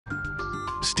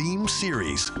STEAM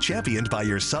Series, championed by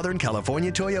your Southern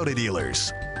California Toyota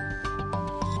dealers.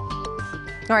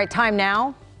 All right, time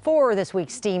now for this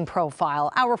week's STEAM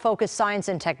Profile, our focus science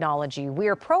and technology. We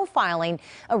are profiling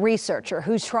a researcher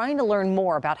who's trying to learn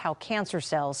more about how cancer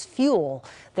cells fuel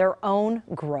their own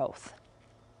growth.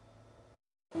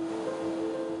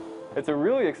 It's a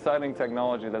really exciting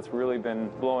technology that's really been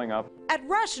blowing up. At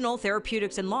Rational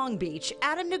Therapeutics in Long Beach,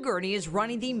 Adam Nagourney is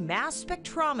running the mass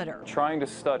spectrometer, Trying to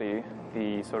study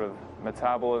the sort of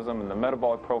metabolism and the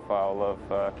metabolic profile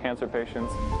of cancer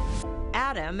patients.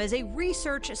 Adam is a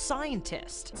research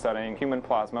scientist. Studying human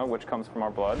plasma, which comes from our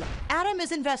blood. Adam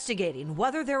is investigating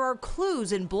whether there are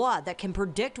clues in blood that can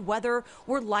predict whether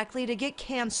we're likely to get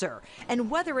cancer and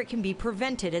whether it can be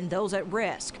prevented in those at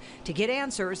risk. To get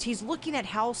answers, he's looking at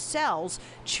how cells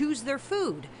choose their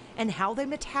food and how they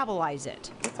metabolize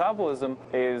it. Metabolism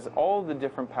is all the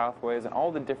different pathways and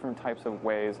all the different types of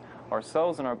ways our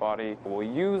cells in our body will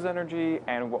use energy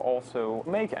and will also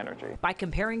make energy. By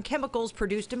comparing chemicals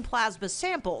produced in plasma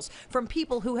samples from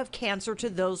people who have cancer to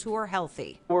those who are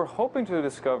healthy. We're hoping to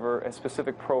discover a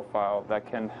specific profile that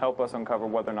can help us uncover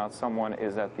whether or not someone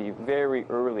is at the very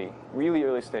early, really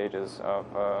early stages of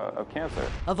cancer.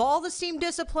 Of all the STEAM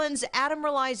disciplines, Adam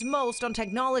relies most on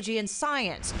technology and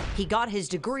science. He got his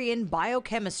degree in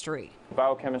biochemistry.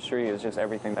 Biochemistry is just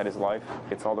everything that is life.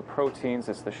 It's all the proteins,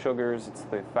 it's the sugars, it's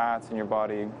the fats in your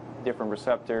body, different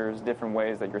receptors, different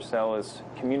ways that your cell is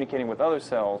communicating with other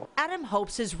cells. Adam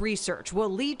hopes his research will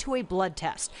lead to a blood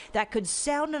test that could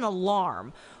sound an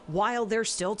alarm while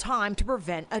there's still time to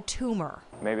prevent a tumor.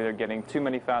 Maybe they're getting too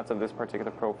many fats of this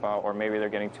particular profile, or maybe they're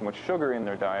getting too much sugar in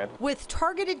their diet. With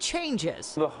targeted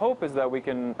changes, The hope is that we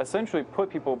can essentially put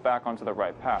people back onto the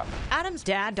right path. Adam's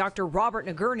dad, Dr. Robert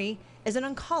Nagourney, is an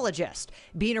oncologist.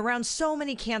 Being around so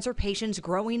many cancer patients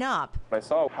growing up, I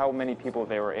saw how many people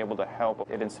they were able to help.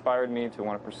 It inspired me to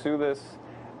want to pursue this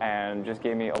and just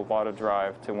gave me a lot of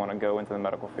drive to want to go into the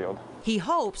medical field. he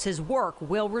hopes his work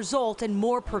will result in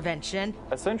more prevention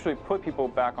Essentially put people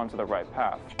back onto the right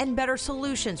path. and better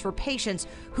solutions for patients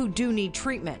who do need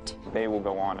treatment. They will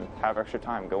go on and have extra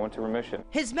time, go into remission.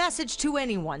 His message to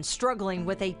anyone struggling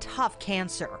with a tough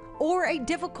cancer or a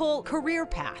difficult career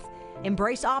path: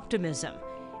 embrace optimism.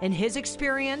 In his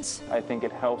experience, I think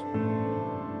it helps.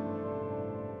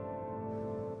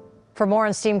 For more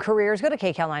on STEAM careers, go to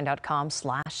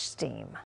kcal9.com/STEAM.